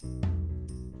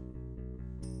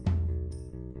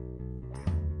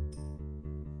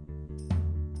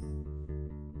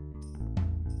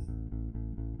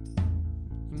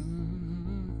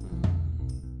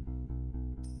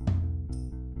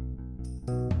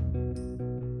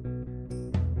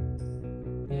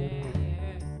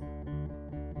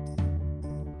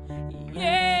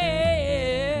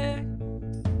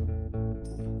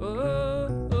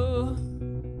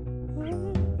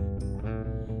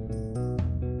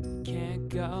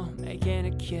go making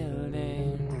a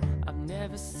killing. I've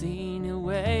never seen a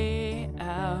way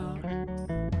out.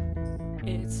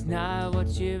 It's not what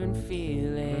you've been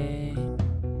feeling.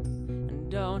 And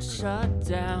don't shut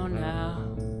down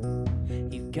now.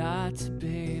 You've got to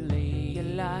believe your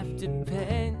life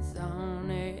depends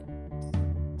on it.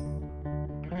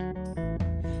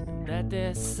 And that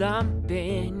there's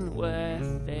something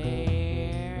worth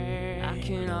it. I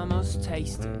can almost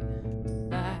taste it.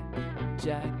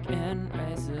 Jack and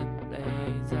razor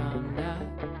blades. I'm not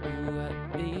what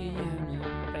the unit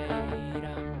paid.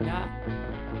 I'm not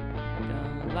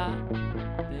gonna lock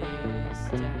this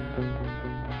down.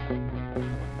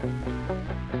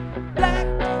 Black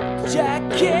Jack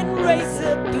and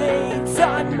razor blades.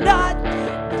 I'm not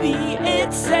the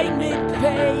insanement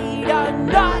paid. I'm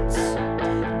not.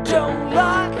 Don't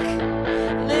lock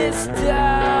this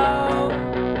down.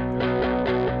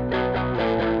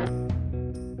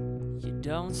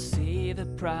 Don't see the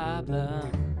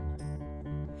problem,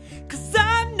 'cause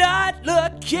I'm not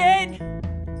looking.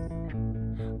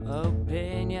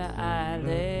 Open your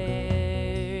eyelids.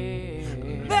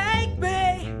 Make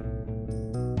me.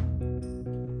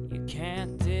 You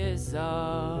can't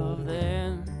dissolve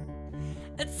them.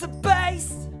 It's a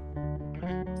base.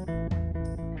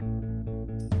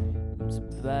 It's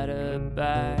better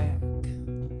back.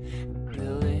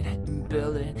 Build it and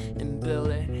build it and build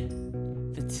it.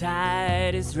 The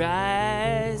tide is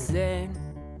rising,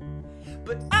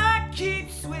 but I keep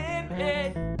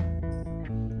swimming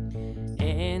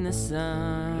in the sunshine.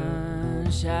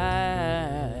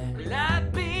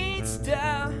 Light beats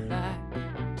down like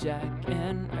Jack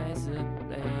and razor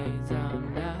blades.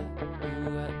 I'm not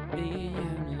what the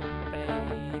unit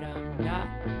paid. I'm not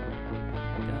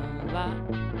gonna lock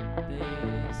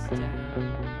this down.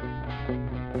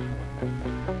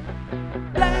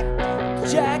 Black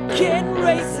Jack and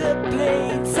razor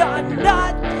blades. I'm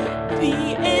not the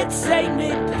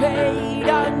insanement paid.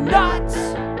 I'm not.